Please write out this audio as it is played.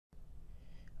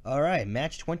Alright,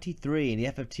 match 23 in the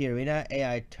FFT Arena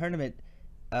AI Tournament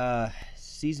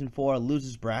Season 4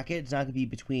 losers bracket. It's not going to be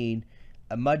between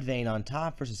a Mudvayne on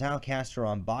top versus silentkaster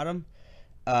on bottom.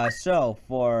 So,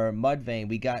 for Mudvayne,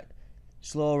 we got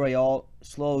Slow Yarol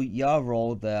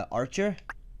the Archer,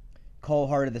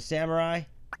 Cold-Hearted the Samurai,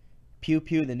 Pew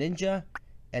Pew the Ninja,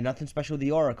 and Nothing Special the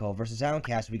Oracle. Versus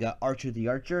silentkaster, we got Archer the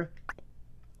Archer,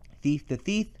 Thief the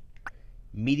Thief,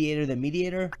 Mediator the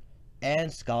Mediator,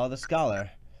 and Scholar the Scholar.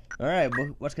 Alright,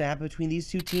 what's going to happen between these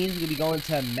two teams? We're going to be going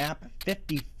to map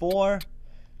 54,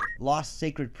 Lost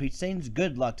Sacred Precincts.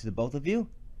 Good luck to the both of you.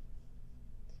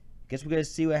 Guess we're going to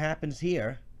see what happens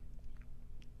here.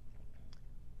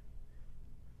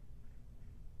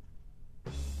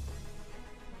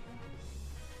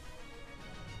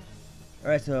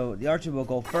 Alright, so the Archer will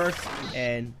go first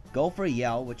and go for a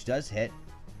yell, which does hit.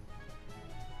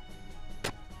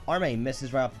 Arme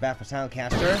misses right off the bat for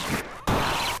silentkaster.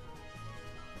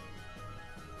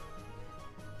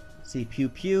 See Pew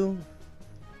Pew,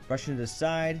 brushing to the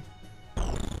side.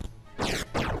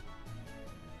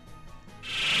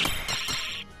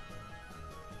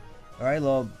 Alright, a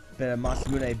little bit of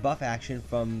Masamune buff action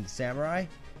from the Samurai.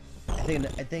 I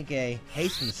think a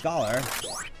haste from the Scholar.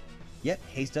 Yep,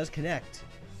 haste does connect.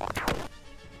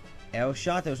 Arrow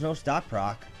shot, there was no stop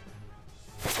proc.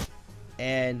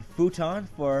 And Futon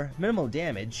for minimal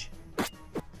damage.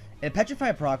 And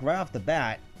Petrify proc right off the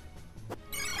bat.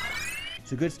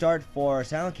 So good start for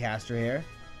silentkaster here.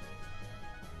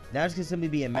 Now it's going to simply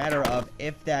be a matter of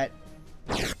if that,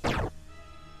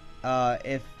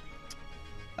 Mudvayne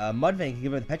can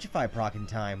give her the Petrify proc in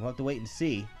time. We'll have to wait and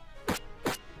see.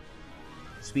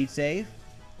 Speed save.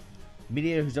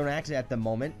 Mediator who's don't active at the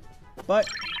moment, but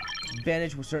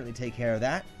Advantage will certainly take care of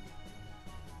that.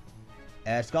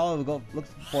 Scholar will go look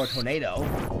for a tornado.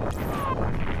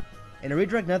 And a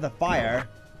redirect another fire.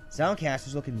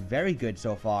 Silentkaster's looking very good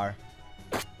so far.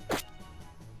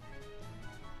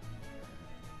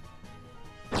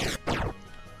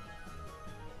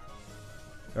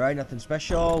 Alright, nothing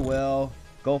special. We'll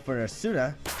go for an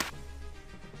Asuna.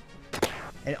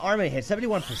 And Arme hit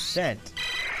 71%.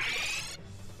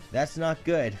 That's not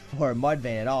good for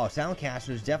Mudvayne at all. Silentkaster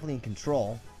is definitely in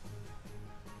control.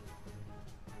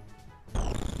 And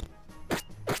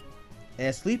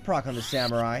a sleep proc on the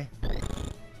Samurai.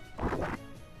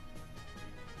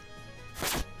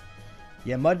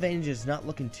 Yeah, Mudvayne is not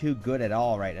looking too good at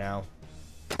all right now.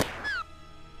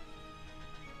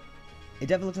 It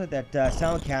definitely looks like that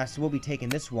silentkaster will be taking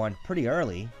this one pretty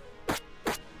early.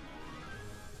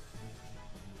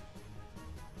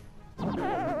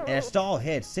 And a stall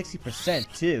hit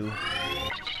 60% too.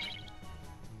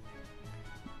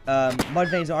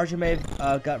 Mudvayne's Archer may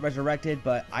have got resurrected,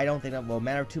 but I don't think that will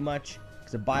matter too much.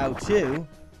 Because a Bio 2,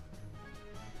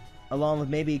 along with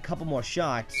maybe a couple more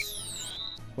shots,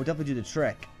 will definitely do the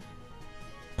trick.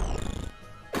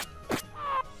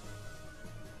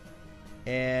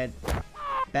 And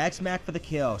back smack for the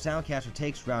kill. Silentkaster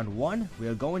takes round 1. We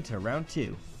are going to round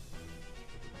 2.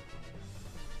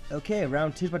 Okay,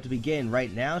 round 2 is about to begin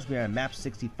right now as we are on map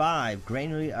 65,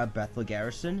 Granary of Bethel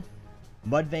Garrison.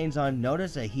 Mudvayne's on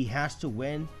notice that he has to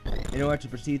win in order to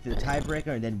proceed to the tiebreaker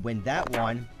and then win that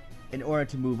one in order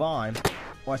to move on,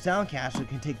 or silentkaster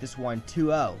can take this one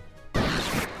 2-0.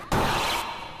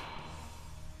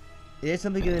 It is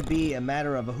simply going to be a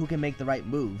matter of who can make the right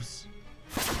moves.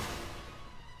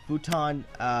 Futon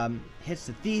hits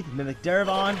the Thief, Mimic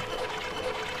Derivon,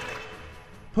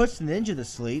 puts the Ninja to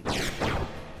sleep,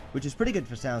 which is pretty good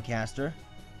for silentkaster.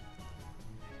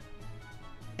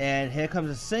 And here comes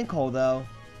a Sinkhole though.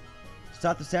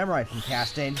 Stop the Samurai from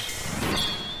casting.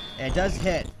 And it does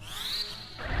hit.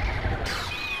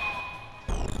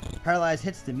 Paralyzed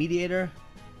hits the Mediator.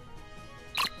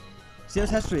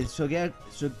 Seals history, so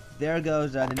there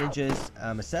goes the Ninja's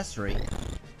accessory.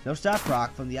 No stop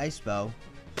proc from the Ice Bow.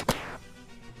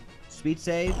 Speed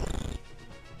save.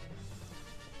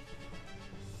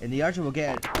 And the Archer will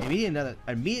get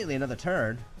immediately another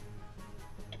turn.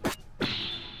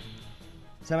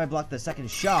 Semi block the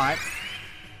second shot.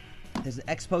 There's an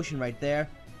X potion right there.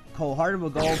 Cold-Hearted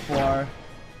will go for,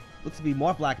 looks to be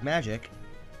more black magic.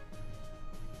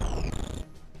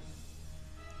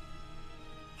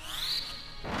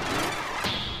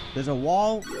 There's a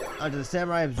wall onto the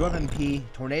Samurai, absorb MP,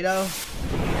 tornado.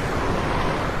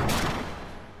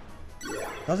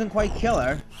 Doesn't quite kill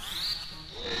her.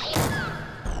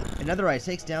 Another ice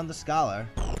takes down the Scholar.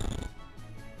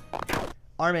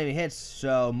 Arm maybe hits,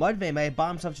 so Mudvayne may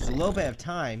bomb himself just a little bit of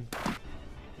time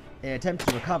in an attempt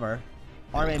to recover.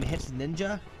 Arm maybe hits the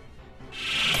Ninja.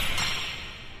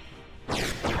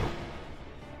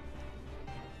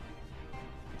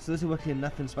 So let's see what can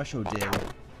nothing special do.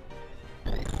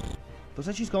 Looks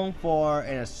like she's going for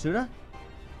an Asuna.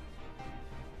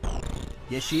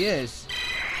 Yes, she is.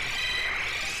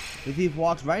 The thief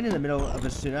walks right in the middle of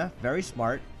Asuna. Very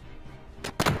smart.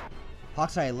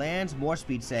 Hawkseye lands, more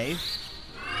speed save.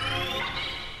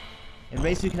 And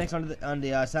Race 2 connects on the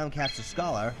silentkaster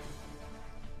Scholar.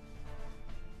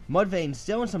 Mudvayne's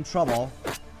still in some trouble.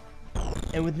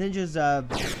 And with Ninja's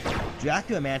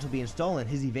Dracula mantle being stolen,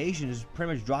 his evasion is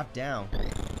pretty much dropped down.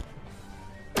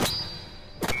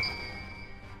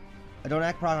 I don't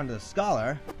act proc onto the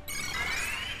Scholar.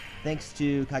 Thanks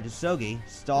to Kajusogi.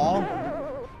 Stall.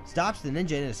 Stops the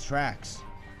ninja in his tracks.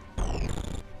 A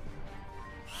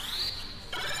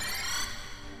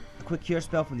quick cure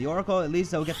spell from the Oracle. At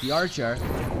least they'll get the Archer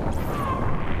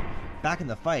back in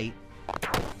the fight.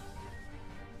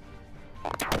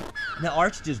 Now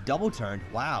Arch just double turned.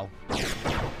 Wow.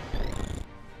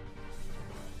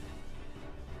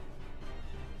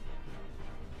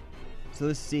 So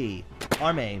let's see.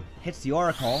 Arm aim hits the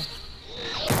Oracle.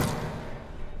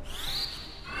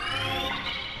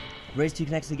 Raise 2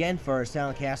 connects again for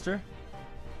silentkaster.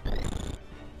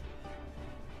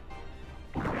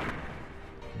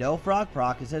 No frog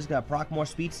proc. It says it's gonna proc more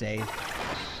speed save.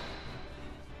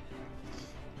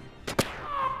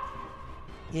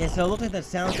 Yeah, so it looks like that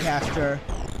silentkaster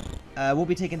will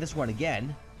be taking this one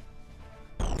again.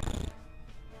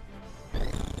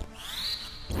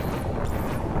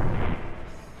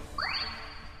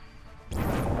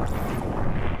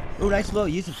 Ooh, nice little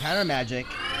use of counter magic.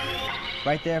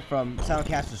 Right there from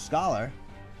silentkaster Scholar.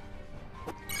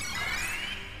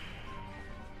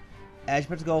 As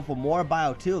you to go for more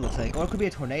bio too, looks like. Or it could be a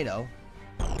tornado.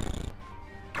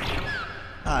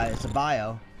 Ah, it's a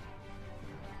bio.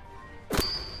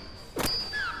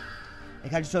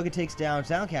 And Kajusogi takes down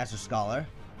silentkaster Scholar.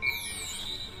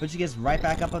 But she gets right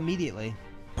back up immediately.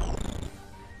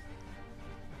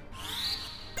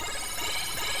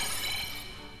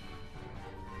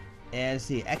 And let's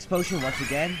see, X Potion once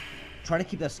again. Trying to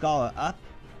keep the Scholar up.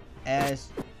 As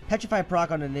Petrify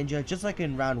proc on the ninja, just like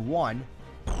in round 1.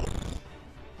 And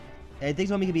I think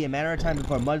it's only going to be a matter of time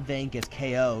before Mudvayne gets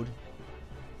KO'd.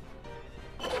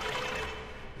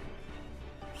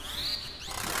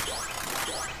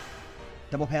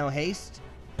 Double panel haste.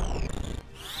 And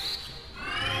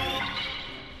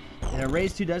a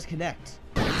raise 2 does connect.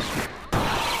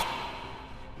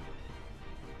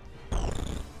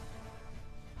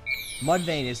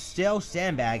 Mudvayne is still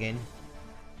sandbagging.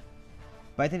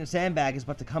 But I think the sandbag is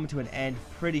about to come to an end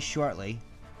pretty shortly.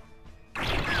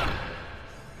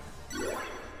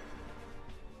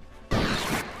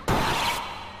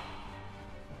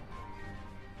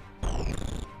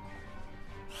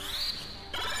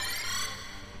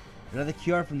 Another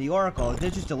cure from the Oracle.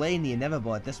 They're just delaying the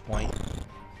inevitable at this point.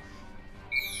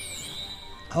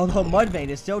 Although Mudvayne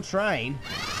is still trying.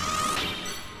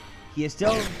 He is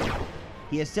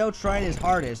still trying his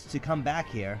hardest to come back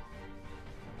here.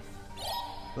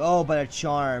 Oh, but a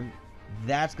charm.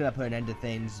 That's gonna put an end to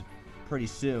things pretty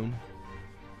soon.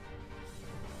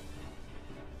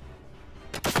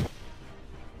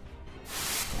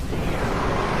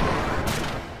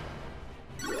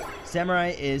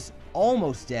 Samurai is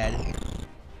almost dead.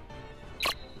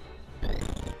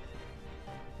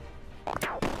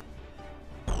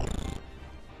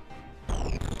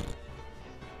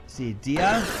 See,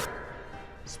 Dia.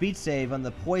 Speed save on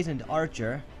the poisoned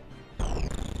Archer.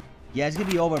 Yeah, it's gonna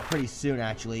be over pretty soon,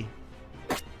 actually.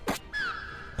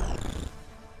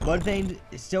 Mudvayne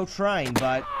is still trying,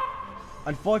 but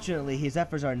unfortunately, his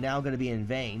efforts are now gonna be in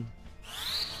vain.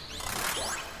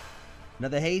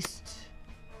 Another haste.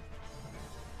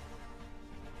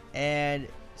 And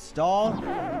stall.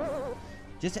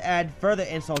 Just to add further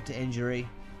insult to injury.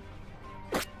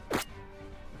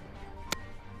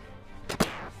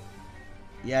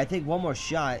 Yeah, I think one more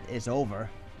shot is over.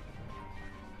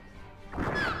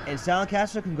 And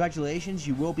silentkaster, congratulations,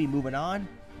 you will be moving on.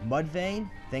 Mudvayne,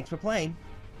 thanks for playing.